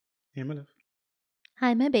Hey, my love.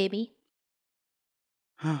 Hi, my baby.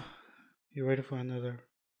 You ready for another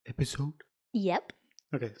episode? Yep.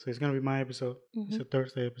 Okay, so it's gonna be my episode. It's hmm a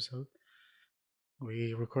Thursday episode.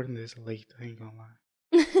 We recording this late. I ain't gonna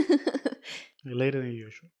lie, later than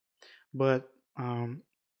usual. But I'm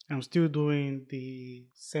still doing the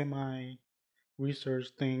semi research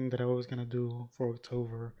thing that I was gonna do for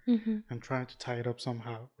October. hmm I'm trying to tie it up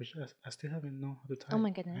somehow, which I still haven't know how to tie Oh it. my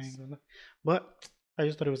I ain't goodness. gonna lie. But I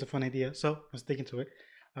just thought it was a fun idea, so I'm sticking to it.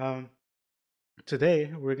 Um,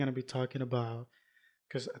 Today we're gonna be talking about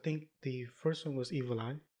because I think the first one was Evil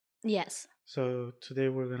Eye. Yes. So today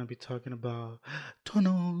we're gonna be talking about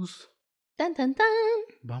tunnels. Dun dun dun.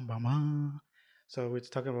 Bam bam bam. So we're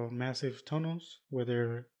talking about massive tunnels,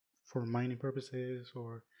 whether for mining purposes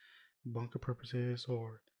or bunker purposes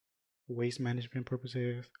or waste management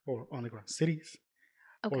purposes or underground cities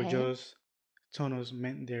or Okay. just tunnels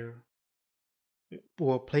meant there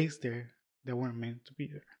or placed there that weren't meant to be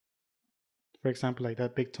there. For example, like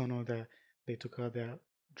that big tunnel that they took out that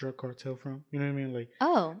drug cartel from. You know what I mean? Like,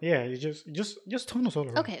 Oh. yeah, it's just tunnels all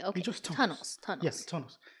around. Okay. It's Okay. just tunnels. Tunnels. Yeah,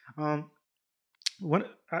 Tunnels. tunnels. Um, one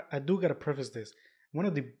I do gotta preface this. One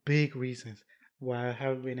of the big reasons why I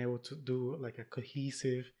haven't been able to do like a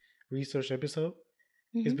cohesive research episode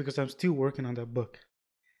is hmm because I'm still working on that book.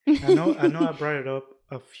 I know I brought it up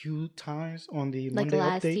a few times on the Like Monday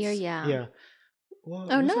last year, updates. yeah. Yeah. Well,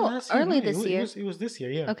 Oh was it no, last year? No, early it this was it year. was it was this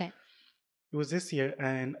year. Yeah. Okay. It was this year,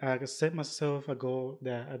 and I set myself a goal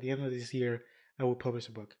that at the end of this year I will publish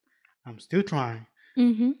a book. I'm still trying.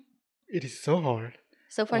 hmm It is so hard.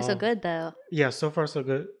 So far, so Um, good though. yeah, so far so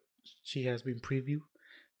good. She has been preview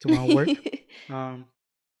to my work. Um,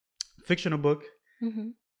 fictional book. hmm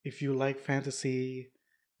If you like fantasy,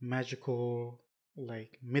 magical,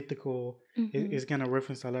 like mythical, hmm it's gonna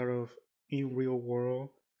reference a lot of in real world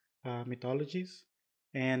mythologies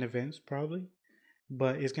and events probably,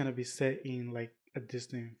 but it's gonna be set in like a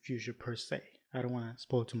distant future per se. I don't want to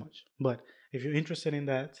spoil too much, but if you're interested in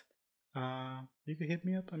that, you can hit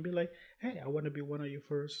me up and be like, "Hey, I want to be one of you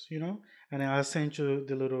first, you know," and then I'll send you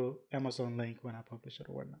the little Amazon link when I publish it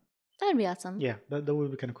or whatnot. That'd be awesome. Yeah, that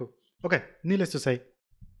would be kind of cool. Okay, needless to say,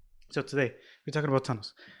 so today we're talking about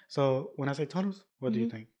tunnels. So when I say tunnels, what do you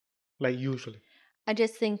hmm think? Like usually. I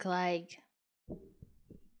just think like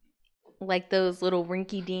those little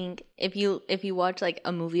rinky dink. If you watch like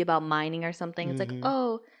a movie about mining or something, it's like, Mm-hmm.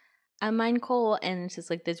 oh, I mine coal, and it's just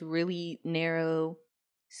like this really narrow,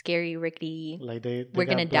 scary, rickety. Like they We're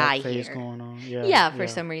gonna got die blackface here. going on. Yeah, Yeah, for yeah,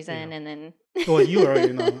 some yeah. reason, and then Well, you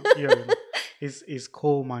already know. You already know. It's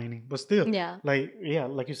coal mining, but still, yeah. like yeah,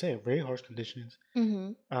 like you said, very harsh conditions.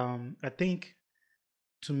 hmm I think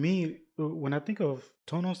to me, when I think of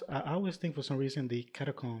tunnels, I always think for some reason the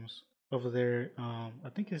catacombs over there. I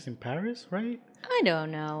think it's in Paris, right? I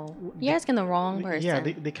don't know. The, You're asking the wrong yeah,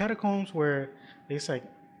 person. the catacombs where it's like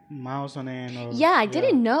miles on end of Yeah, I yeah.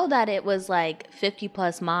 didn't know that it was like 50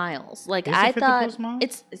 plus miles. Like Is it I 50 thought plus miles?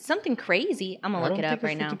 it's something crazy. I'm gonna I look it don't think up it's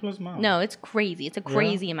right 50 now. plus miles. No, it's crazy. It's a Yeah.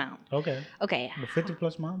 crazy amount. Okay. Okay, But 50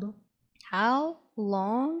 plus miles though? how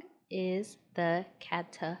long is the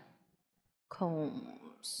catacombs?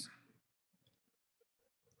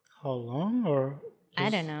 How long or I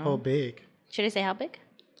just don't how know. big? Should I say how big?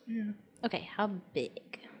 Yeah. Okay, how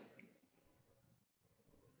big?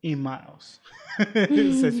 In miles.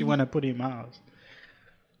 It says you want to put in miles.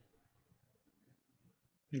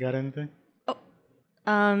 You got anything?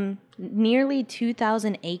 Nearly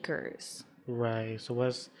 2,000 acres. Right. So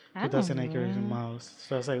what's I 2,000 don't acres in know. miles?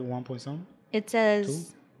 So that's like 1 point something? It 2?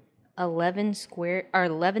 says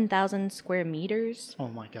 11,000 square meters. Oh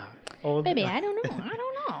my God. All Baby, the, I don't know. I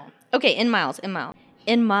don't know. Okay, in miles,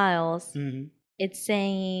 In miles, hmm it's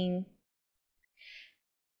saying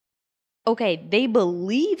okay, they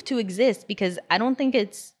believe to exist because I don't think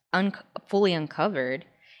it's fully uncovered.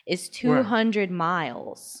 Is Right. 200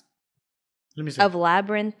 miles Let me see. of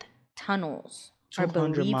labyrinth tunnels are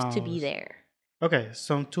 200 believed to be miles. there. Okay.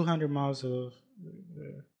 Some 200 miles of.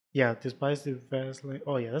 Yeah, despite the vast length.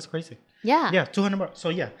 Oh, yeah, that's crazy. Yeah. Yeah, 200 miles. So,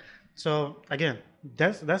 yeah. So, again,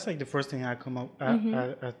 that's like the first thing I come up,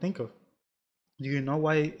 I think of. Do you know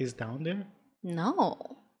why it's down there?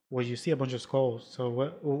 No. Well, you see a bunch of skulls. So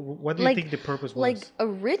what do you Like think the purpose like was?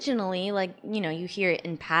 originally, like, you hear it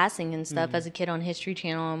in passing and stuff as a kid on History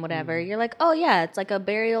Channel and whatever. Mm. You're like, oh yeah, it's like a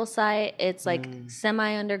burial site. It's like Mm.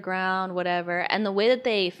 semi underground, whatever. And the way that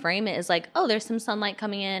they frame it is like, oh, there's some sunlight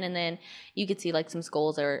coming in, and then you could see like some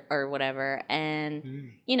skulls or whatever, and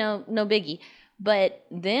no biggie. But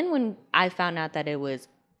then when I found out that it was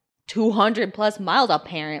 200 plus miles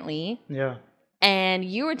apparently, Yeah. and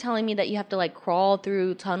you were telling me that you have to like crawl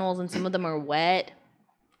through tunnels and some of them are wet.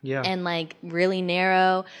 Yeah. and like really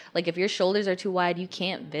narrow. Like if your shoulders are too wide, you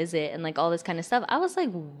can't visit and like all this kind of stuff. I was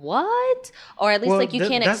like, what? Or at least Well, like you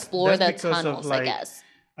can't explore that's the because of tunnels, I like guess.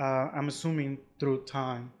 I'm assuming through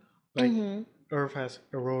time, like Mm-hmm. Earth has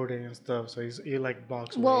eroded and stuff, so it like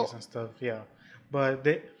blocks ways Well, and stuff. Yeah, but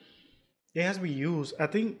it has been used. I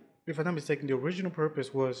think if I'm not mistaken, the original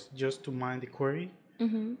purpose was just to mine the quarry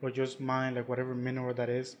mm-hmm. or just mine like whatever mineral that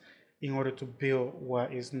is in order to build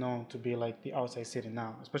what is known to be like the outside city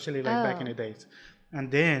now, especially like back in the Oh. days. And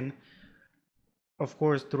then of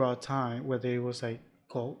course, throughout time, whether it was like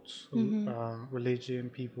cults, Mm-hmm. religion,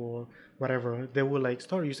 people, whatever, they would like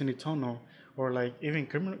start using the tunnel, or like even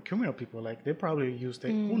criminal people, like they probably used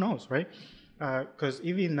it. Who Mm. knows, right? Because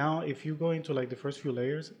even now, if you go into like the first few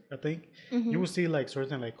layers, I think you Mm-hmm. will see like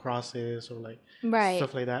certain like crosses or like Right.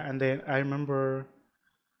 stuff like that. And then I remember,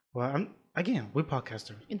 well, I'm again we're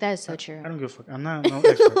podcasters. That is I, so true. I don't give a fuck. I'm not no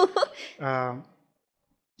expert. Um,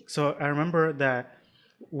 so I remember that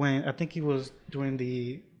when I think it was during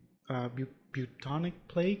the bubonic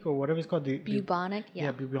plague or whatever it's called, the Bubonic, yeah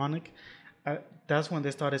yeah. bubonic. Uh, that's when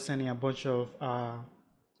they started sending a bunch of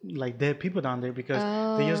like dead people down there because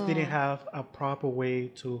they just didn't Oh, have a proper way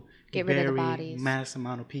to get rid of the bury bodies. mass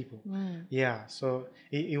amount of people. Mm. Yeah, so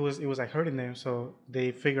it was like hurting them. So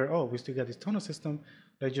they figured, oh, we still got this tunnel system.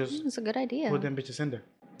 They just It's a good put idea. them bitches in there.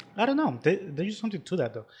 I don't know. There's something to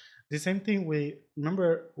that though. The same thing we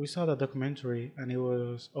remember we saw that documentary and it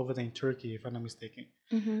was over there in Turkey, if I'm not mistaken,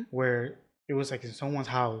 Mm-hmm. where it was like in someone's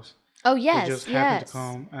house. Oh They yes, just happened to yes.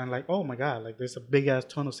 come and like, oh my god, like there's a big ass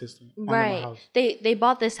tunnel system under my Right. house. They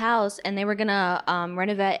bought this house and they were gonna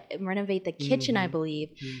renovate the kitchen, I Hmm. believe.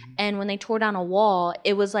 Hmm. And when they tore down a wall,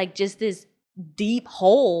 it was like just this deep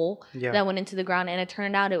hole Yeah. that went into the ground, and it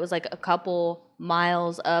turned out it was like a couple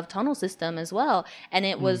miles of tunnel system as well, and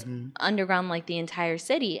it was Hmm. underground like the entire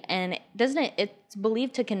city. And it's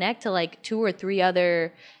believed to connect to like two or three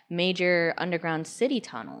other major underground city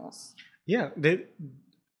tunnels. Yeah.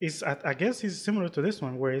 I guess it's similar to this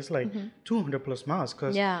one where it's like Hmm. 200 plus miles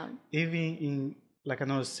because Yeah. even in like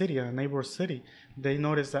another city, a neighbor city, they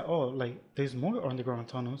noticed that oh, like there's more underground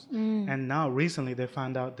tunnels, Mm. and now recently they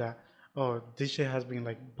found out that oh, this shit has been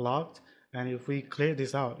like blocked, and if we clear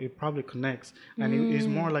this out, it probably connects, and it's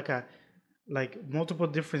more Mm. like a like multiple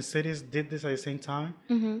different cities did this at the same time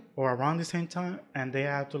Hmm. or around the same time, and they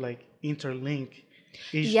had to like interlink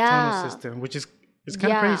each tunnel Yeah. system, which is it's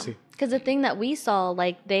kind of Yeah, crazy. because the thing that we saw,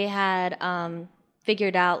 like they had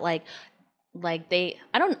figured out, like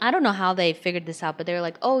I don't know how they figured this out, but they were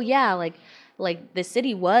like, oh yeah, like the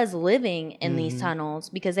city was living in these Hmm. tunnels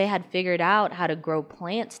because they had figured out how to grow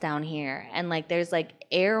plants down here, and like there's like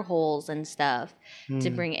air holes and stuff to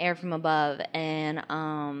Mm. bring air from above, and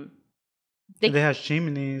They they had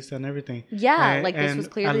chimneys and everything, yeah, like this was and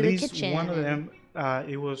at clearly the least one kitchen of and them,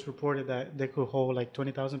 it was reported that they could hold like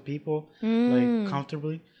 20,000 people, like mm,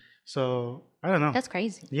 comfortably. So I don't know. that's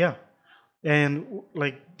crazy. Yeah, and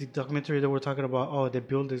like the documentary that we're talking about, oh, they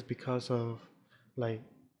built this because of like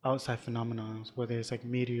outside phenomena, whether it's like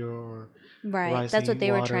meteor or Right, that's what rising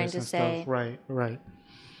they were trying waters to and stuff. say. Right, right.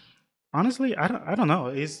 Honestly, I don't know.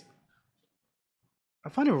 I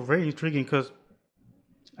find it very intriguing because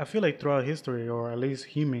I feel like throughout history, or at least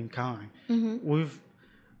humankind, Hmm. we've,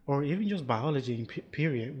 or even just biology in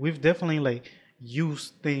period, we've definitely like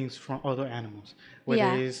used things from other animals, whether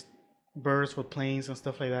Yeah. it's birds for planes and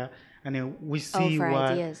stuff like that, and then we Oh, see for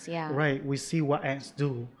what, ideas, yeah. right, we see what ants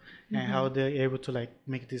do and Mm-hmm. how they're able to like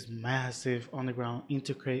make this massive underground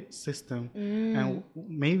integrate system, Mm. and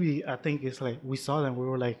maybe I think it's like we saw them, we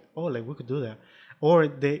were like, oh, like we could do that, or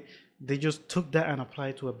they just took that and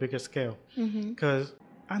applied it to a bigger scale, Mm-hmm. because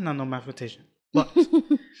I'm not no mathematician, but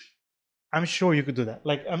I'm sure you could do that.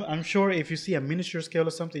 Like I'm sure if you see a miniature scale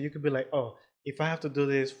or something, you could be like, oh, if I have to do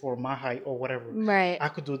this for my height or whatever, Right. I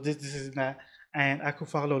could do this, and that, and I could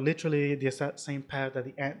follow literally the exact same path that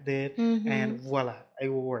the ant did, Mm-hmm. and voila, it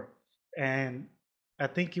will work. And I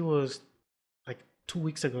think it was like 2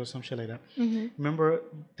 weeks ago or some shit like that. Mm-hmm. Remember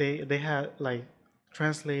they had like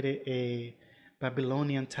translated a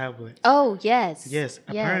Babylonian tablet. Oh, yes. Yes, Yes.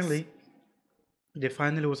 apparently they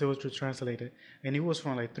finally was able to translate it, and it was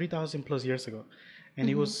from like 3,000 plus years ago, and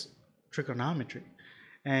it Mm-hmm. was trigonometry,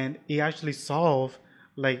 and it actually solved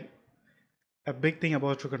like a big thing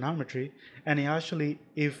about trigonometry, and it actually,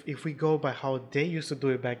 if we go by how they used to do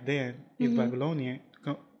it back then, if Mm-hmm. Babylonian,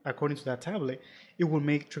 according to that tablet, it would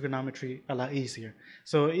make trigonometry a lot easier.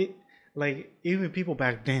 So it, like, even people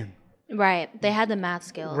back then, Right. They had the math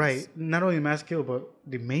skills. right, not only math skill but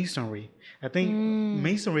the masonry. I think Mm.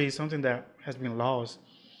 masonry is something that has been lost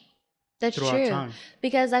That's throughout true. time.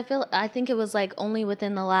 Because I think it was like only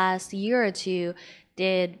within the last year or two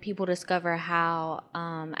did people discover how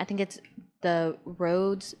I think it's the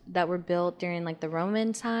roads that were built during like the Roman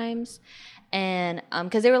times, and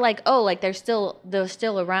because they were like, oh, like they're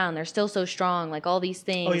still around, they're still so strong, like all these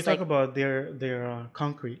Oh, you things, talk like about their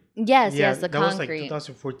concrete. yes, Yeah, yes, the that was like concrete.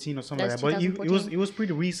 2014 or something That's like that. But it 2014. was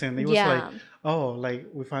pretty recent. It was like, Yeah, oh, like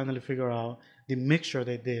we finally figure out the mixture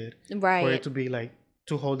they did for it right. to be like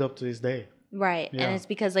to hold up to this day. Right. And Yeah. it's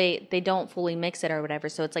because they don't fully mix it or whatever.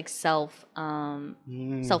 So it's like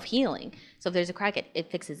Mm. self healing. So if there's a crack, it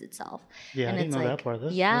fixes itself. Yeah, I And didn't it's know that like,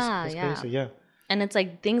 part. yeah, That's yeah. crazy. Yeah. And it's like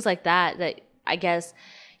things like that that I guess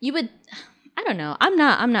you would I don't know. I'm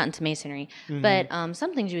not into masonry, Hmm. but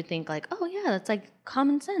some things you would think like, oh yeah, that's like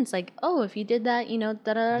common sense. Like, oh, if you did that, you know,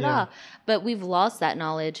 da da da Yeah. da. But we've lost that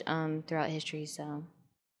knowledge throughout history, so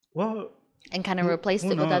Well, and kind of replaced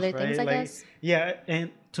who it with knows, other things, right? I Like, guess. yeah,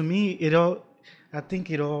 and to me, it all, I think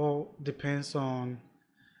it all depends on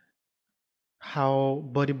how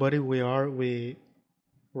buddy we are with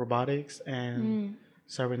robotics and Mm,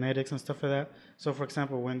 cybernetics and stuff like that. So, for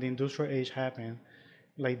example, when the industrial age happened,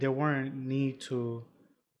 like there weren't need to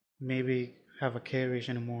maybe have a carriage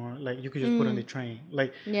anymore. Like you could just put on the mm, train.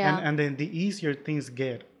 Like, yeah. and then the easier things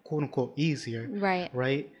get, quote unquote, easier, Right.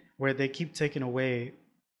 right? Where they keep taking away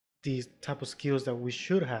these type of skills that we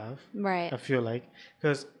should have. Right. I feel like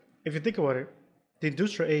because if you think about it, the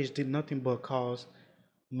industrial age did nothing but cause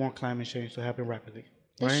more climate change to happen rapidly,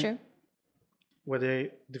 That's right? true. Whether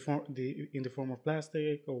in the form of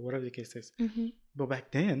plastic or whatever the case is. Mm-hmm. But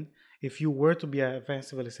back then, if you were to be an advanced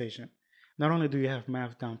civilization, not only do you have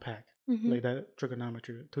math down pat, Mm-hmm. like that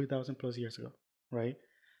trigonometry 3,000 plus years ago, right?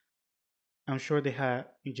 I'm sure they had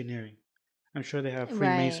engineering. I'm sure they have Right.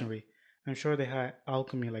 Freemasonry. I'm sure they had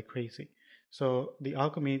alchemy like crazy. So the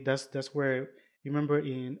alchemy, that's where you remember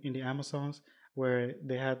in the Amazons where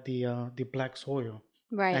they had the black soil,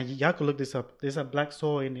 Right. and y'all could look this up. There's a black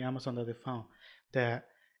soil in the Amazon that they found that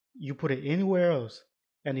you put it anywhere else,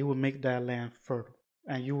 and it will make that land fertile,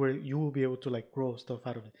 and you will be able to like grow stuff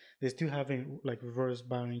out of it. They still haven't like reverse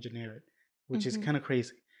bioengineered, which is Mm-hmm. kind of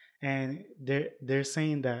crazy, and they're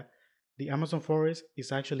saying that the Amazon forest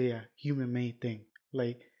is actually a human-made thing.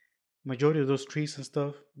 Like majority of those trees and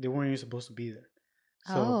stuff, they weren't even supposed to be there.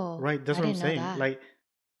 So Oh, right, that's I what I'm didn't know saying. that. Like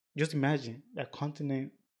just imagine a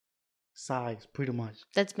continent size, pretty much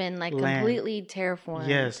That's been like land. completely terraformed.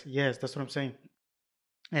 Yes, yes, that's what I'm saying.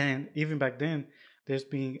 And even back then, there's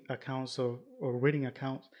been accounts of or reading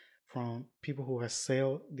accounts from people who have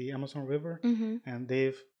sailed the Amazon River, Mm-hmm. and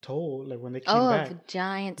they've told like when they came Oh, back, of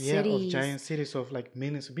giant yeah, of cities. giant cities of like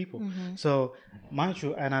millions of people. Mm-hmm. So mind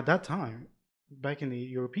you, and at that time, back in the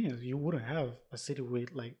Europeans, you wouldn't have a city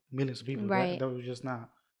with like millions of people. Right. That was just not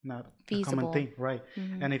a common Feasible. thing, right?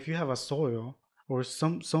 Mm-hmm. And if you have a soil or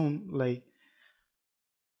some like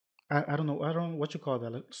I don't know what you call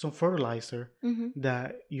that, like some fertilizer Mm-hmm.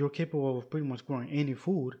 that you're capable of pretty much growing any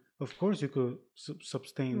food, of course you could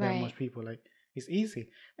sustain that Right. much people. Like it's easy.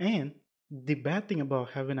 And the bad thing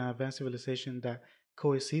about having an advanced civilization that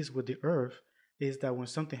coexists with the earth is that when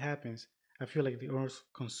something happens, I feel like the earth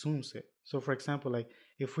consumes it. So for example, like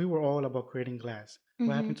if we were all about creating glass, what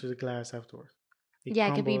Mm-hmm. happened to the glass afterwards? It Yeah,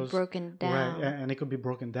 it could be crumbles, broken right, down. and it could be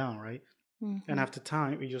broken down, right? And Mm-hmm. after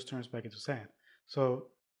time, it just turns back into sand. So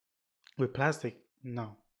with plastic,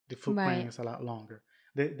 no, the footprint Right. is a lot longer.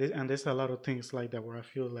 And there's a lot of things like that where I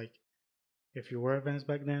feel like if you were advanced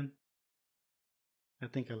back then, I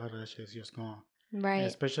think a lot of that shit is just gone. And Right.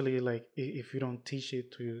 especially like if you don't teach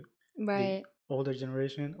it to the Right. older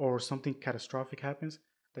generation or something catastrophic happens,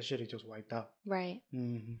 that shit is just wiped out. Right.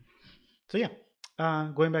 Hmm. So yeah,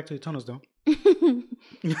 going back to the tunnels though.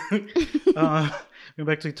 uh, going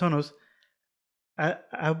back to the tunnels,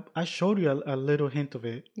 I showed you a little hint of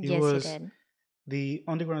it. It Yes, you was did. the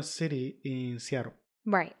underground city in Seattle.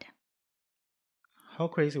 Right. How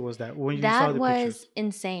crazy was that when you saw That the was pictures?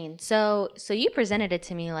 insane. So you presented it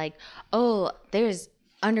to me like, "Oh, there's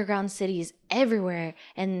underground cities everywhere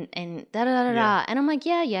and da da da da Yeah. da." And I'm like,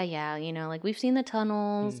 "Yeah, yeah, yeah, you know, like we've seen the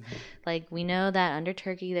tunnels. Hmm. Like we know that under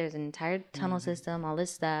Turkey there's an entire tunnel Hmm. system, all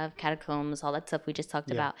this stuff, catacombs, all that stuff we just talked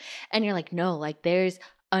Yeah. about." And you're like, "No, like there's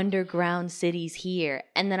underground cities here."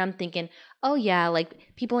 And then I'm thinking, "Oh yeah,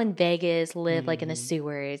 like people in Vegas live like in the Hmm.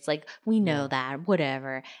 sewers. Like we know Yeah. that,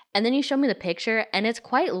 whatever." And then you show me the picture, and it's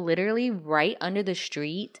quite literally right under the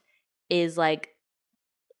street is like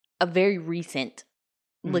a very recent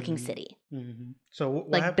looking Hmm. city, Hmm. So what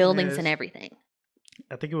like happened buildings and is, everything.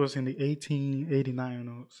 I think it was in the 1889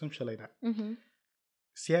 or some shit like that. Mm-hmm.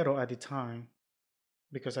 Seattle at the time,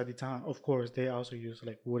 because at the time, of course, they also used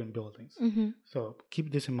like wooden buildings. Mm-hmm. So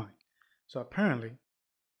keep this in mind. So apparently,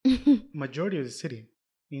 majority of the city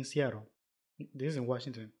in Seattle this is in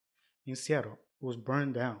Washington, in Seattle, was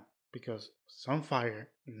burned down because some fire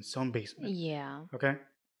in some basement. Yeah. Okay,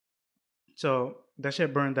 so that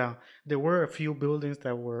shit burned down. There were a few buildings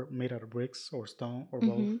that were made out of bricks or stone or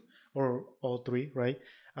both Mm-hmm. or all three, right?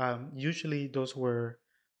 Usually those were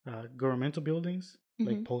governmental buildings Mm-hmm.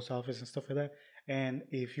 like post office and stuff like that. And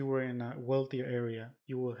if you were in a wealthier area,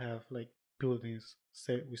 you will have like buildings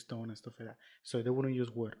set with stone and stuff like that. So they wouldn't use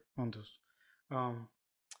wood on those. Um,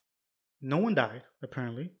 no one died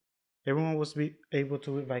apparently. Everyone was able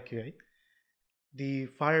to evacuate. The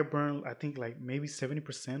fire burned, I think, like maybe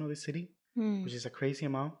 70% of the city, Mm. which is a crazy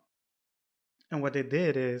amount. And what they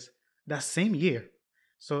did is that same year,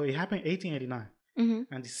 so it happened 1889,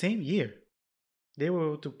 Mm-hmm. and the same year they were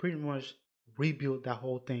able to pretty much rebuild that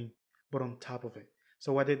whole thing, but on top of it.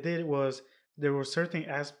 So what they did was there were certain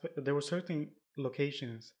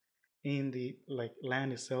locations in the like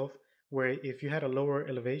land itself where if you had a lower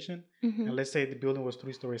elevation, Mm-hmm. and let's say the building was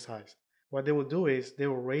 3 stories high, what they would do is they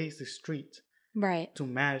will raise the street Right. to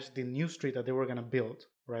match the new street that they were gonna build,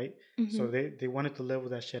 right? Mm-hmm. So they wanted to level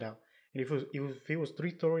that shit out. And if it was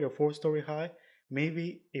 3 story or 4 story high,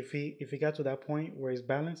 maybe if it got to that point where it's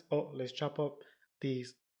balanced, oh, let's chop up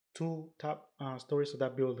these two top stories of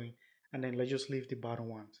that building, and then let's just leave the bottom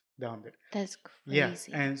ones down there. That's Yeah,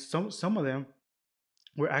 crazy. and some of them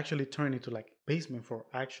were actually turned into like basement for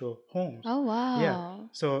actual homes. Oh Yeah, wow.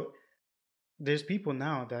 so there's people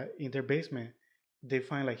now that in their basement they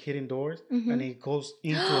find like hidden doors and Mm-hmm. it goes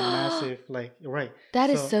into a massive like right. That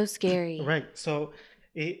is So so scary. right. So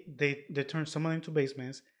they turned some of them into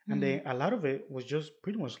basements and Mm. they a lot of it was just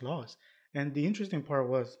pretty much lost. And the interesting part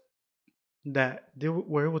was that they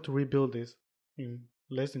were able to rebuild this in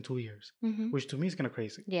less than 2 years, Mm-hmm. which to me is kind of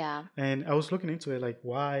crazy. Yeah. And I was looking into it like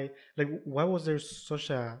why was there such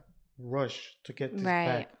a rush to get this Right.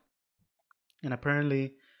 back? And apparently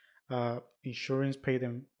insurance paid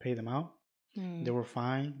them out. They Mm. were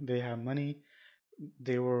fine. They had money.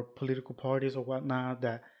 There were political parties or whatnot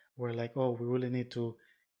that were like, "Oh, we really need to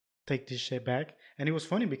take this shit back." And it was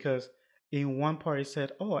funny because in one part it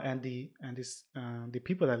said, "Oh, and the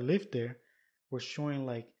people that lived there were showing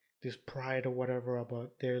like this pride or whatever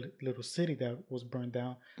about their little city that was burned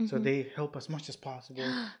down. So Mm-hmm. they help as much as possible.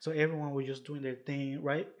 So everyone was just doing their thing,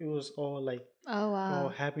 right? It was all like Oh all wow.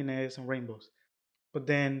 happiness and rainbows." But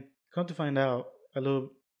then, come to find out a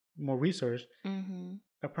little more research, Mm-hmm.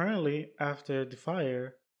 apparently after the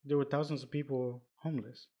fire, there were thousands of people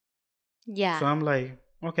homeless. Yeah. So I'm like,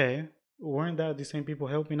 okay, weren't that the same people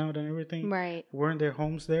helping out and everything? Right. Weren't their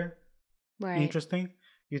homes there? Right. Interesting.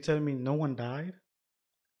 You telling me no one died?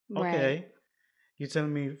 Right. Okay. You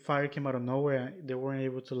telling me fire came out of nowhere and they weren't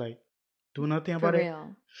able to like do nothing For about it?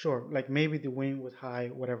 real. Sure. Like maybe the wind was high,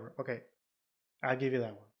 whatever. Okay. I'll give you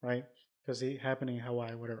that one, right? Because it happened in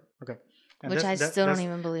Hawaii, whatever. Okay. And Which I still don't that's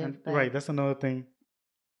even believe, and but right, that's another thing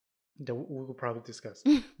that we will probably discuss.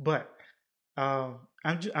 But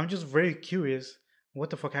I'm just very curious what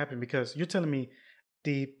the fuck happened because you're telling me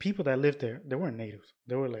the people that lived there they weren't natives.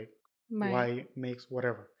 They were like right. white, mixed,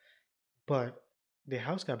 whatever. But the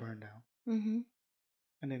house got burned down Mm-hmm.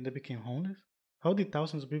 and then they became homeless. How did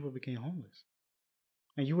thousands of people become homeless?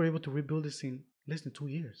 And you were able to rebuild this in less than 2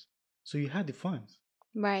 years. So you had the funds.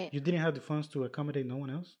 Right. You didn't have the funds to accommodate no one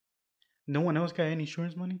else. No one else got any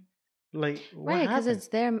insurance money. Like what Right, because happened?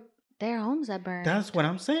 it's their homes that That's burned. what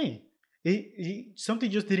I'm saying.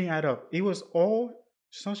 Something just didn't add up. It was all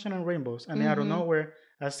sunshine and rainbows, and then out of Mm-hmm. nowhere,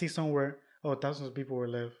 I see somewhere, oh, thousands of people were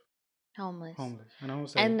left Homeless. homeless, and I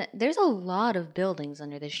was like, And there's a lot of buildings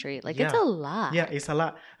under the street. Like it's yeah, a yeah, lot. it's a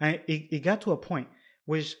lot. And it got to a point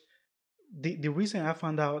which the reason I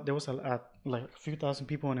found out there was like a few thousand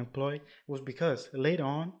people unemployed was because later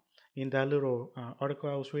on in that little article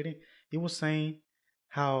I was reading, it was saying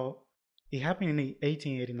how it happened in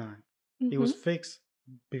 1889. It Mm-hmm. was fixed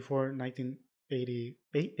before 1980,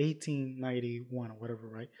 1891 or whatever,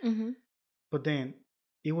 right? Mm-hmm. But then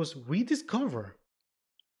it was rediscovered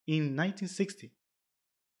in 1960.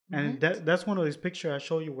 And What? that's one of these pictures I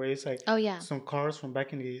showed you where it's like Oh yeah. some cars from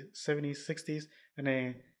back in the 70s, 60s, and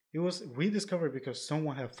then it was rediscovered because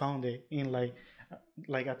someone had found it in like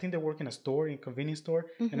I think they work in a store, in a convenience store,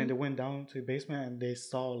 and then Mm-hmm. they went down to the basement and they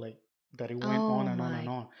saw like that it went Oh on and on and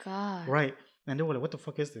my on. God. Right. And they were like, what the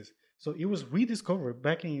fuck is this? So it was rediscovered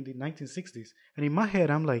back in the 1960s. And in my head,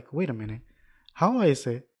 I'm like, wait a minute. How is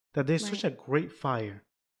it that there's such Right. a great fire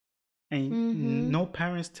and Mm-hmm. no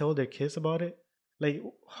parents tell their kids about it? Like,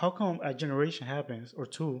 how come a generation happens or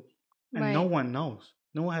two and no Right. one knows?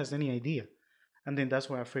 No one has any idea. And then that's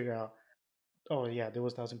where I figure out, oh yeah, there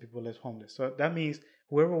was 1,000 people left homeless. So that means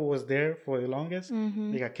whoever was there for the longest,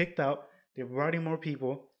 Mm-hmm. they got kicked out. They brought in more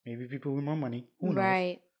people, maybe people with more money, who knows?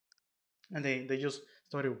 Right. And they just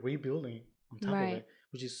started rebuilding on top of Right. it,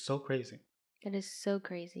 which is so crazy. That is so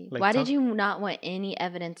crazy. Like Why did talk, you not want any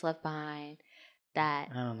evidence left behind that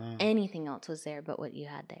I don't know. anything else was there but what you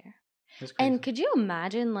had there? It's And crazy. could you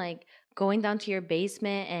imagine like going down to your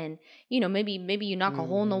basement and maybe you knock a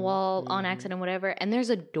hole in the Mm-hmm. wall on Mm-hmm. accident whatever and there's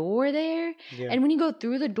a door there Yeah. and when you go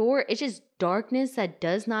through the door it's just darkness that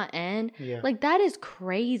does not end. Yeah. Like that is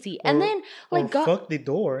crazy. And Or then or like God fuck the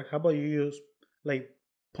door. How about you just like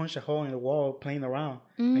punch a hole in the wall playing around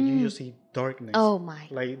and you mm, just see darkness. oh my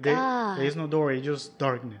Like there God. is no door, it's just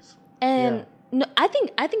darkness. Yeah. And no, I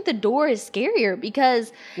think the door is scarier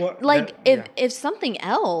because Well like that if yeah. if something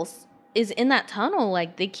else is in that tunnel,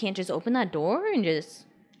 like they can't just open that door and just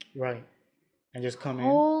Right. And just come in.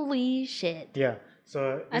 holy shit. Yeah.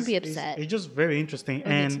 So I'd be upset. it's just very interesting. I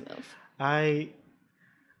would need to And move. I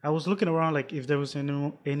I was looking around like if there was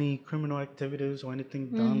any criminal activities or anything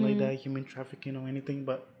done like Mm-hmm. that, human trafficking or anything.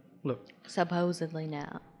 But look, Supposedly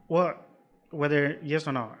now. well, whether yes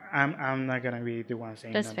or no, I'm not gonna be the one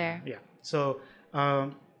saying That's no. fair. Yeah. So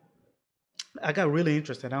um, I got really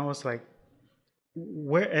interested. I was like,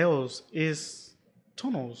 where else is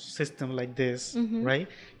tunnel system like this, Mm-hmm. right?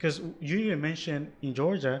 Because you even mentioned in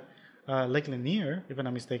Georgia, Lake Lanier, if I'm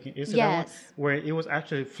not mistaken, is it that one Yes. where it was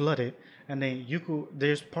actually flooded, and then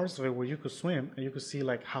there's parts of it where you could swim and you could see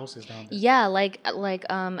like houses down there. Yeah, like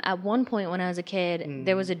at one point when I was a kid,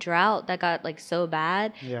 there was Mm, a drought that got like so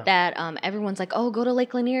bad yeah. that everyone's like, "Oh, go to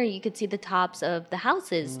Lake Lanier, you could see the tops of the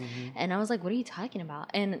houses." Hmm. And I was like, "What are you talking about?"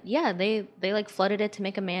 And yeah, they like flooded it to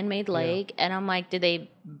make a man-made Yeah. lake, and I'm like, "Did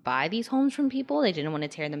they buy these homes from people? They didn't want to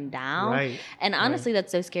tear them down?" Right. And Right. honestly,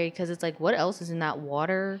 that's so scary because it's like, what else is in that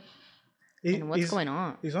water and It what's is. going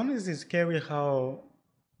on? It's honestly scary how.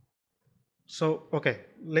 So okay,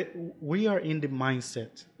 we are in the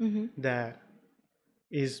mindset Mm-hmm. that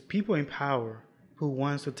is people in power who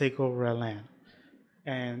wants to take over our land,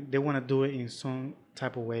 and they want to do it in some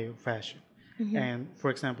type of way or fashion. Mm-hmm. And for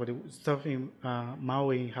example, the stuff in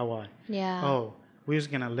Maui, Hawaii. Yeah. Oh, we're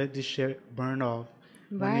just gonna let this shit burn off.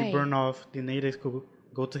 When it Right. burn off, the natives could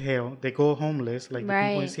go to hell. They go homeless, like the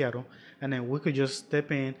people in Right. Seattle, and then we could just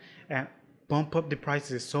step in and bump up the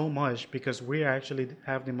prices so much because we actually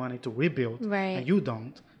have the money to rebuild, and Right. you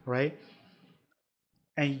don't, right?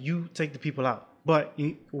 And you take the people out. But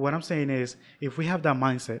what I'm saying is, if we have that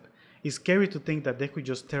mindset, it's scary to think that they could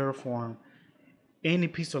just terraform any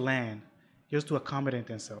piece of land just to accommodate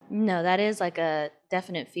themselves. No, that is like a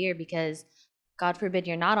definite fear because God forbid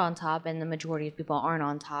you're not on top and the majority of people aren't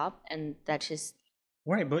on top. And that's just,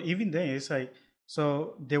 Right, but even then, it's like,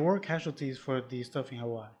 so there were casualties for the stuff in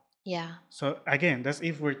Hawaii. yeah. So again, that's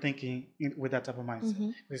if we're thinking with that type of mindset. Mm-hmm.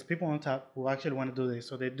 There's people on top who actually want to do this,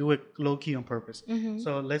 so they do it low key on purpose. Mm-hmm.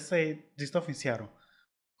 So let's say the stuff in Seattle.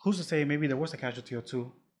 Who's to say maybe there was a casualty or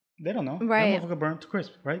two? They don't know. That Right. motherfucker burned to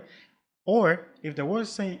crisp, right? Or if there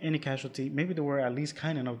was saying any casualty, maybe they were at least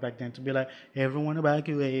kind enough back then to be like, everyone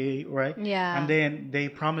evacuate, right? And Yeah. then they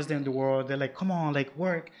promised them the world. They're like, come on, like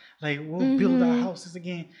work, like we'll build our Mm-hmm. houses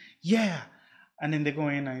again. Yeah. And then they go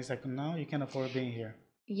in and it's like, no, you can't afford being here.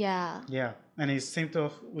 Yeah. Yeah. And it's same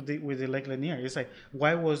stuff with the Lake Lanier. It's like,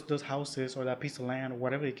 why was those houses or that piece of land or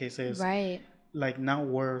whatever the case is, Right. like not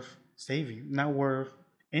worth saving, not worth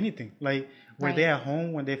anything? Like, were they Right. at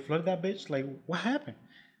home when they flooded that bitch? Like, what happened?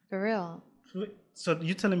 For real. So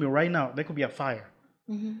you telling me right now there could be a fire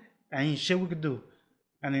Mm-hmm. and ain't shit we could do,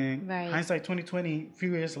 and then Right. hindsight 2020, a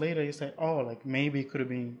few years later, you say, oh, like maybe it could have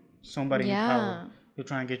been somebody in power Yeah. to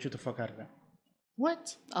try and get you the fuck out of there.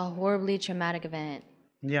 What? A horribly traumatic event.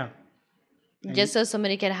 Yeah. And Just so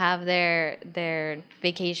somebody could have their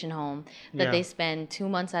vacation home that yeah, they spend 2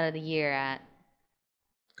 months out of the year at.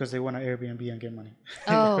 because they want to Airbnb and get money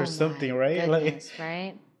Oh or my something, right? Like, goodness,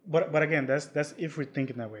 right? but again, that's if we're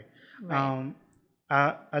thinking that way. Right.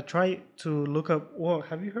 I tried to look up. Well,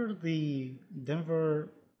 have you heard of the Denver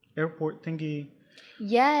airport thingy?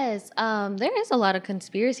 Yes, there is a lot of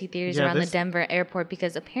conspiracy theories Yeah, around the this. Denver airport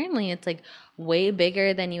because apparently it's like way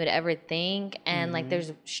bigger than you would ever think, and like Mhm.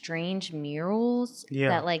 there's strange murals Yeah.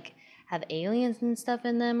 that like have aliens and stuff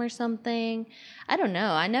in them or something. I don't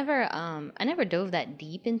know. I never dove that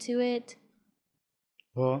deep into it.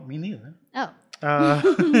 Well, me neither. Oh.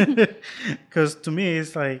 Because to me,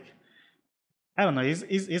 it's like I don't know.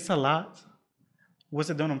 It's a lot. Was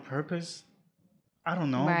it done on purpose? I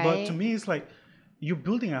don't know. But to Right. me, it's like you're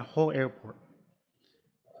building a whole airport.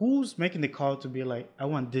 Who's making the call to be like, I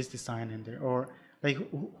want this design in there, or like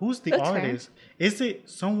who's the That's fair. artist? Is it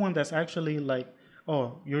someone that's actually like,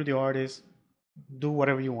 oh, you're the artist, do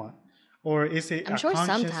whatever you want, or is it I'm a sure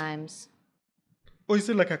conscious, sometimes. or is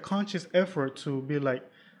it like a conscious effort to be like,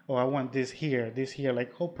 oh, I want this here, this here.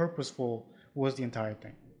 Like, how purposeful was the entire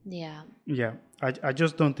thing? Yeah. Yeah, I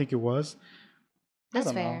just don't think it was. I That's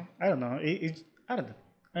don't know. fair. I don't know. I don't know.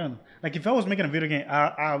 I don't know. Like if I was making a video game,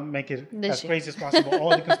 I'll make it as This year. crazy as possible.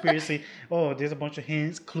 All the conspiracy. Oh, there's a bunch of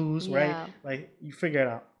hints, clues, right? Yeah. Like you figure it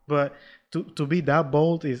out. But to be that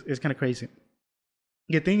bold is kind of crazy.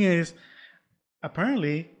 The thing is,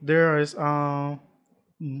 apparently there is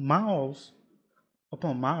miles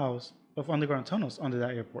upon miles of underground tunnels under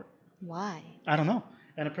that airport. Why? I don't know.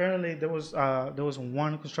 And apparently there was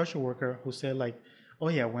one construction worker who said like, oh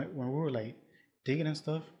yeah, when we were like digging and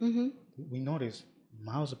stuff, Mm-hmm. we noticed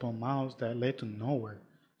miles upon miles that led to nowhere.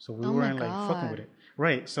 So we Oh my weren't like fucking with God. it,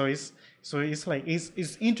 right? So it's like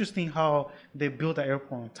it's interesting how they built the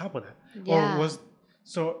airport on top of that, or Yeah. was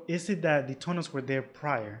so is it that the tunnels were there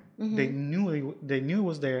prior? They Mm-hmm. knew it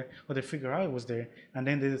was there, or they figured out it was there, and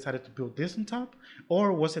then they decided to build this on top,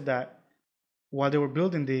 or was it that while they were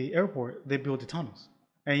building the airport, they built the tunnels,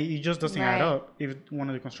 and it just doesn't add Right. up if one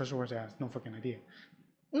of the construction workers has no fucking idea.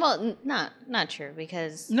 Well, not true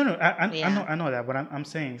because No, no, I know yeah. that, but I'm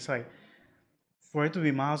saying it's like for it to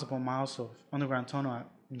be miles upon miles of underground tunnel, I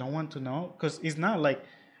don't want to know because it's not like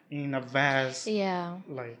in a vast, Yeah.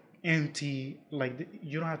 like empty, like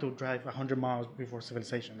you don't have to drive 100 miles before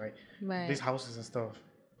civilization, right? These Right. houses and stuff,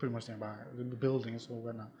 pretty much nearby, the buildings or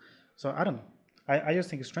whatnot. So I don't know. I just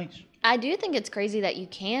think it's strange. I do think it's crazy that you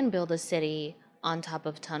can build a city on top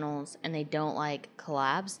of tunnels and they don't like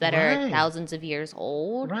collapse that are Right, thousands of years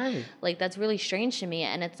old. right. Like that's really strange to me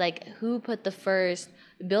and it's like who put the first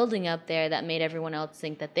building up there that made everyone else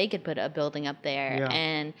think that they could put a building up there Yeah.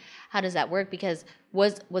 and how does that work because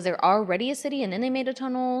was there already a city and then they made the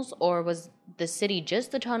tunnels or was the city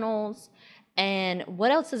just the tunnels and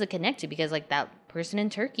what else does it connect to because like that person in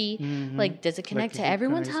Turkey Mm-hmm. like does it Like connect if to it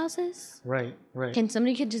everyone's connects, houses? right, right. Can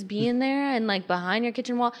somebody could just be in there and like behind your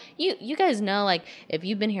kitchen wall? You guys know like if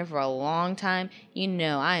you've been here for a long time, you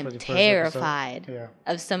know I am For the first episode, terrified yeah,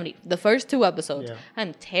 of somebody. The first two episodes, yeah,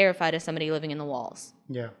 I'm terrified of somebody living in the walls.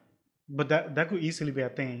 yeah. But that could easily be a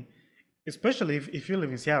thing, especially if you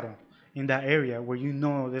live in Seattle, in that area where you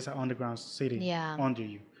know there's an underground city Yeah, under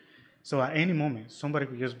you. So at any moment, somebody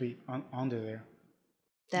could just be under there.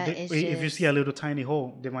 that is If you see a just. little tiny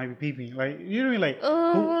hole, they might be peeping. Like you know, what I mean? Like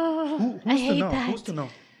Oh, I who's to hate know? Who's that. to know?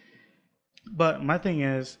 But my thing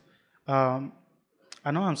is, um, I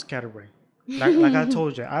know I'm scatterbrained. Like I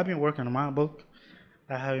told you, I've been working on my book.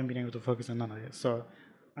 I haven't been able to focus on none of it. So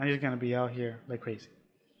I'm just gonna be out here like crazy.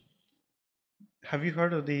 Have you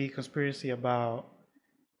heard of the conspiracy about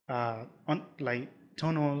like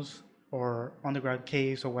tunnels or underground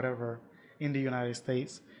caves or whatever in the United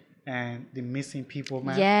States and the missing people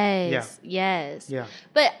map? Yeah, Yes, yes. yeah.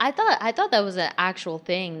 But I thought that was an actual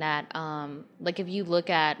thing that like if you look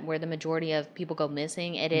at where the majority of people go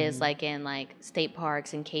missing, it is Hmm. like in like state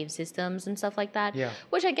parks and cave systems and stuff like that, Yeah.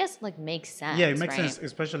 which I guess like makes Yeah, it sense, makes right? sense,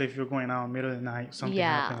 especially if you're going out in the middle of the night, something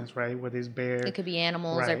Yeah. happens, right? With this It bear, could be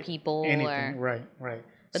animals or right? people Anything, or right, right.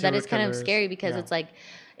 but that Serial is kind of killers, scary because yeah.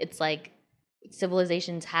 it's like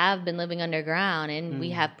civilizations have been living underground and we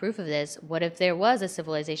Mm. have proof of this. What if there was a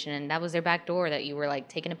civilization and that was their back door that you were like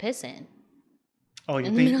taking a piss in Oh, in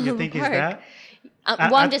the middle you of a think it's park? that?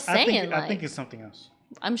 Well, I'm just saying, I think like, it's something else.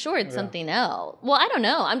 I'm sure it's Yeah. something else. Well, I don't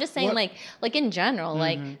know. I'm just saying, What? like in general,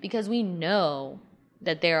 like Mm-hmm. because we know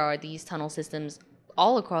that there are these tunnel systems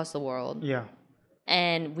all across the world, Yeah.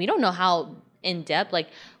 and we don't know how in depth, like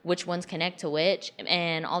which ones connect to which,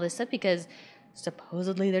 and all this stuff because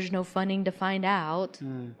supposedly there's no funding to find out,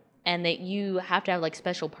 Mm. and that you have to have like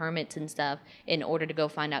special permits and stuff in order to go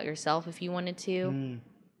find out yourself if you wanted to.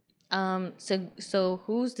 Mm. So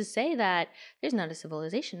who's to say that there's not a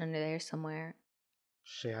civilization under there somewhere?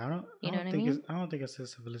 Shit, You know what I mean? I don't think it's a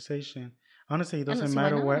civilization. Honestly, it I don't doesn't see why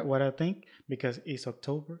matter not. what I think because it's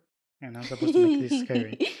October and I'm supposed to make this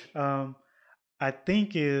scary. Um, I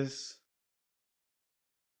think is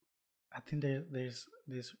I think there's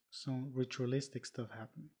some ritualistic stuff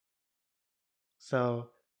happening. So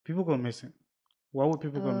people go missing. Why would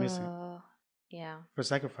people go missing? Oh, yeah. For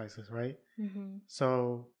sacrifices, right? Hmm.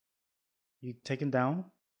 So you take them down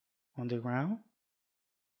on the ground.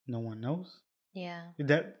 No one knows. Yeah.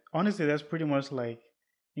 That honestly, that's pretty much like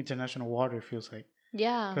international water. It feels like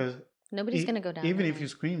Yeah. because Nobody's gonna go down even if there. you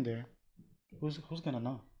scream there, who's gonna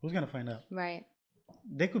know? Who's gonna find out? Right.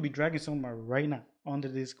 They could be dragging someone right now under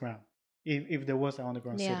this ground. If there was an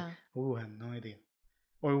underground city, Yeah. we would have no idea.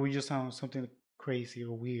 Or we just sound something crazy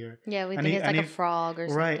or weird. Yeah, we And think if, it's and like a if frog or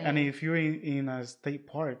right, and something. if you're in a state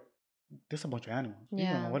park, there's a bunch of animals. You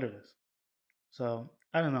don't know Yeah. what it is. So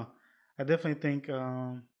I don't know. I definitely think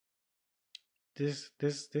there's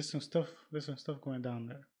some stuff going down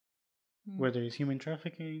there. Mm. whether it's human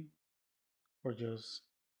trafficking or just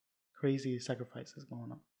crazy sacrifices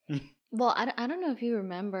going on. Well, I don't know if you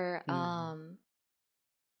remember. Mhm.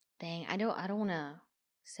 Dang, I don't want to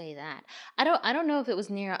say that. I don't know if it was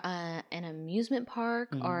near an amusement park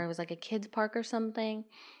or Mhm. it was like a kids park or something.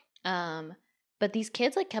 Um, but these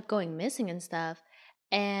kids like kept going missing and stuff,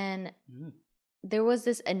 and Mhm. there was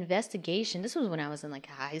this investigation. This was when I was in like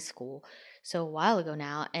high school, so a while ago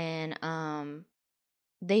now, and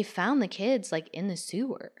they found the kids like in the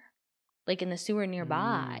sewer, like in the sewer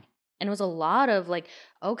nearby. Mm. And it was a lot of like,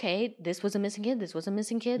 okay, this was a missing kid, this was a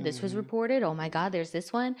missing kid, this was Mhm. reported. Oh my God, there's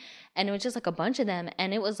this one. And it was just like a bunch of them.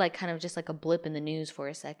 And it was like kind of just like a blip in the news for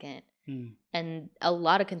a second. Mm. And a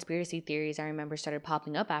lot of conspiracy theories I remember started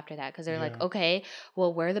popping up after that because they're like, Yeah. okay,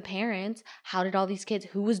 well, where are the parents? How did all these kids,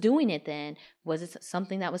 who was doing it then? Was it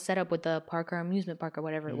something that was set up with the park or amusement park or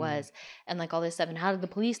whatever it Mm. was? And like all this stuff. And how did the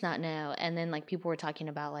police not know? And then like people were talking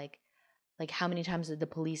about like how many times did the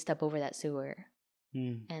police step over that sewer?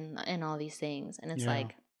 Mm. And all these things. And it's Yeah.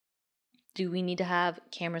 like, do we need to have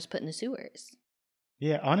cameras put in the sewers?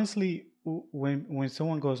 Yeah. Honestly, when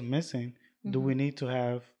someone goes missing, do Mm-hmm. we need to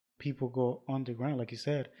have people go underground, like you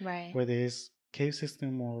said, Right. whether it's cave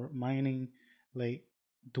system or mining? Like,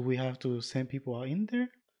 do we have to send people out in there?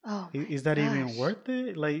 Oh my Is that even gosh. worth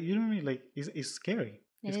it? Like, you know what I mean? Like, it's scary.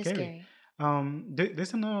 It It's is scary. scary.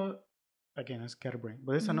 There's another, again, it's scatterbrain,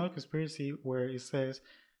 but there's Mm-hmm. another conspiracy where it says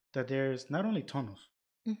that there's not only tunnels,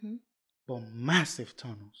 Mm-hmm. but massive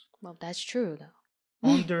tunnels Well, that's true though.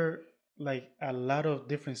 under like a lot of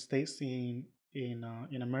different states in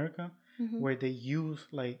America, Mm-hmm. where they use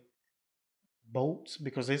like boats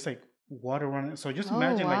because there's like water running. So just Oh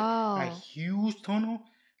imagine like a wow. huge tunnel,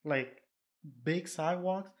 like big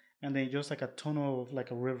sidewalks, and then just like a tunnel of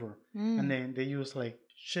like a river, and Mm. then they use like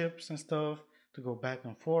ships and stuff to go back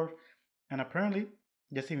and forth. And apparently,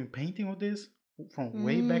 there's even painting of this from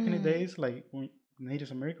way back in the Mm. days, like when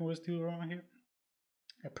Native American was still around here.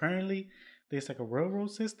 Apparently, there's like a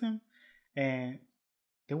railroad system, and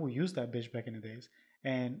they will use that bitch back in the days.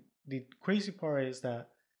 And the crazy part is that,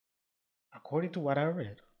 according to what I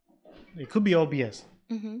read, it could be all BS.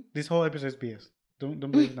 Mm-hmm. This whole episode is BS. Don't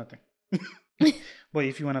believe nothing. But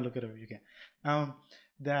if you want to look it up, you can.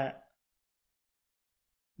 That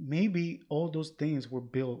maybe all those things were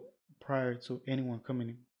built prior to anyone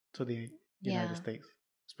coming to the United Yeah. States,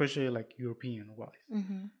 especially like European wise.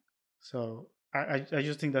 Mm-hmm. So I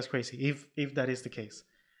just think that's crazy if that is the case.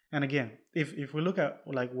 And again, if we look at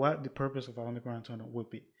like what the purpose of an underground tunnel would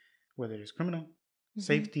be, whether it's criminal, Mm-hmm.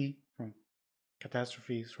 safety from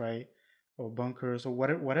catastrophes, right, or bunkers or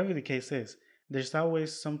whatever the case is, there's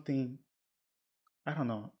always something. I don't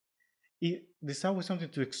know. There's always something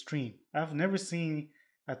too extreme. I've never seen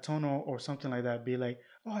a tunnel or something like that be like,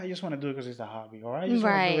 oh, I just want to do it because it's a hobby, or I just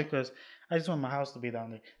want to do it Right. because I just want my house to be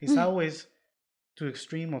down there. It's always to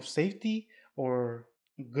extreme of safety or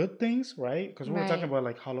good things, right? Because we were talking Right. about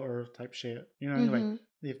like hollow earth type shit. You know what I mean? Like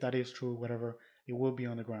Mm-hmm. if that is true, whatever, it will be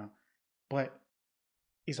on the ground. But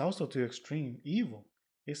it's also to extreme evil.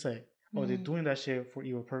 It's like, oh, they're Mm-hmm. doing that shit for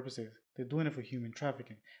evil purposes. They're doing it for human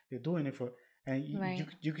trafficking. They're doing it for, and Right.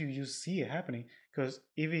 you can just see it happening because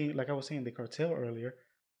even like I was saying, the cartel earlier,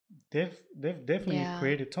 they've definitely Yeah.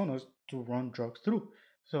 created tunnels to run drugs through.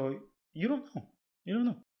 So you don't know. You don't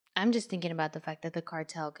know. I'm just thinking about the fact that the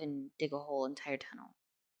cartel can dig a whole entire tunnel.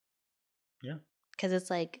 Yeah. Because it's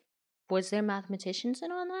like, was there mathematicians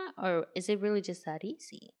in on that? Or is it really just that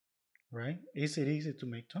easy? Right? Is it easy to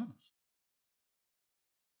make tunnels?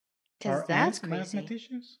 Because Are that's ants crazy.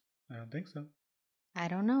 mathematicians? I don't think so. I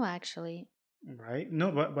don't know, actually. Right?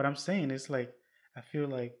 No, but I'm saying it's like I feel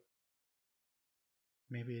like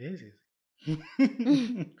maybe it is I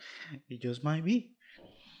easy. It just might be.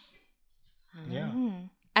 Yeah. don't know.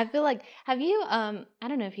 I feel like, have you, I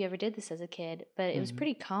don't know if you ever did this as a kid, but it was Hmm.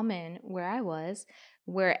 pretty common where I was,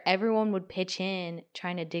 where everyone would pitch in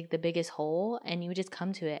trying to dig the biggest hole and you would just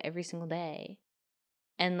come to it every single day.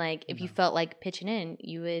 And like, if you No. felt like pitching in,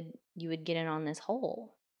 you would get in on this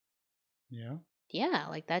hole. Yeah. Yeah,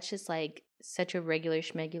 like that's just like such a regular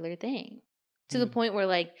schmegular thing. To the Mm. point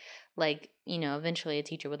where eventually a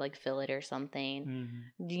teacher would like fill it or something,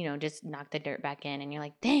 Hmm. just knock the dirt back in and you're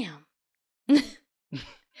like, "Damn."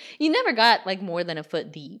 You never got like more than a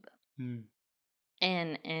foot deep. Mm.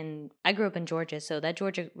 And I grew up in Georgia, so that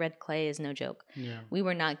Georgia red clay is no joke. Yeah. We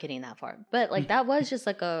were not getting that far. But like that was just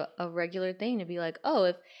like a regular thing to be like,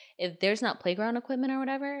 "Oh, if there's not playground equipment or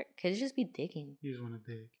whatever, could just be digging." You just want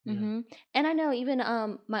to dig. Yeah. Mm-hmm. And I know even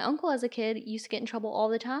my uncle as a kid used to get in trouble all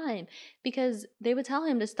the time because they would tell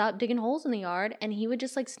him to stop digging holes in the yard, and he would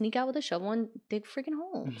just like sneak out with a shovel and dig freaking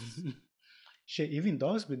holes. Shit, even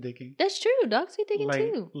dogs be digging That's true. Dogs be digging like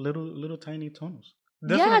too. little tiny tunnels.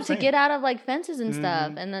 That's what Yeah, I'm to saying. get out of like fences and stuff,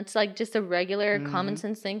 Mm-hmm. and that's like just a regular common Mm-hmm.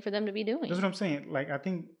 sense thing for them to be That's doing. what I'm saying. Like I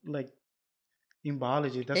think like in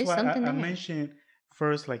biology, that's There's why something I there. mentioned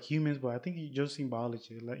first like humans, but I think just in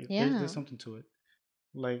biology, like there's Yeah. something to it.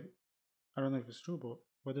 Like I don't know if it's true, but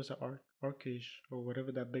what does an archish or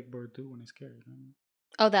whatever that big bird do when it's scared? You know?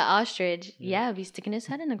 Oh, that ostrich. Yeah, Yeah, be sticking his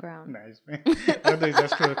head in the ground. nice man. I don't know if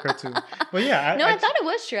that's true or cartoon, but yeah, No, I thought it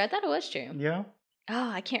was true. I thought it was true. yeah. Oh,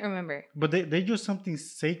 I can't remember. But they do something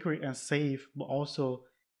sacred and safe, but also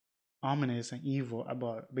ominous and evil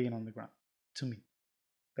about being on the ground. To me,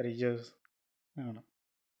 that it just I don't know.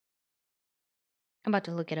 I'm about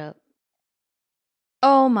to look it up.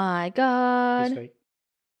 Oh my It's god. fake.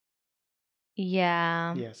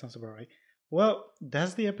 Yeah. Yeah, sounds about right. Well,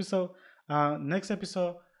 that's the episode. Next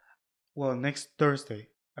episode. Well, next Thursday.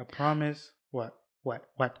 I promise. What? What?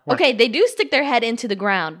 Okay, they do stick their head into the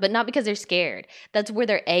ground, but not because they're scared. That's where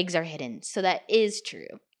their eggs are hidden. So that is true.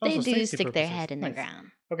 They Also, do safety stick their purposes. head in the Nice. ground.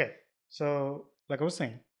 Okay. So, like I was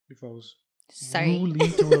saying before, I was Sorry. rudely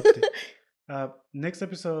interrupted. Next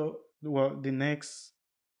episode. Well, the next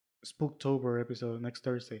Spooktober episode next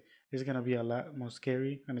Thursday is gonna be a lot more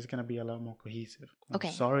scary and it's gonna be a lot more cohesive. I'm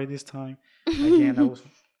Okay. sorry this time. Again, I was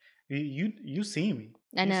you see me.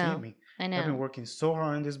 I You see know. me. I I've been know. working so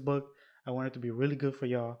hard on this book. I want it to be really good for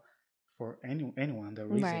y'all, for anyone that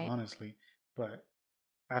reads it, Right. honestly. But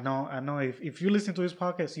I know if you listen to this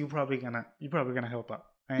podcast, you're probably gonna help out.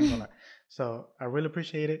 I ain't gonna lie. So I really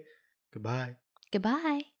appreciate it. Goodbye.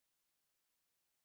 Goodbye.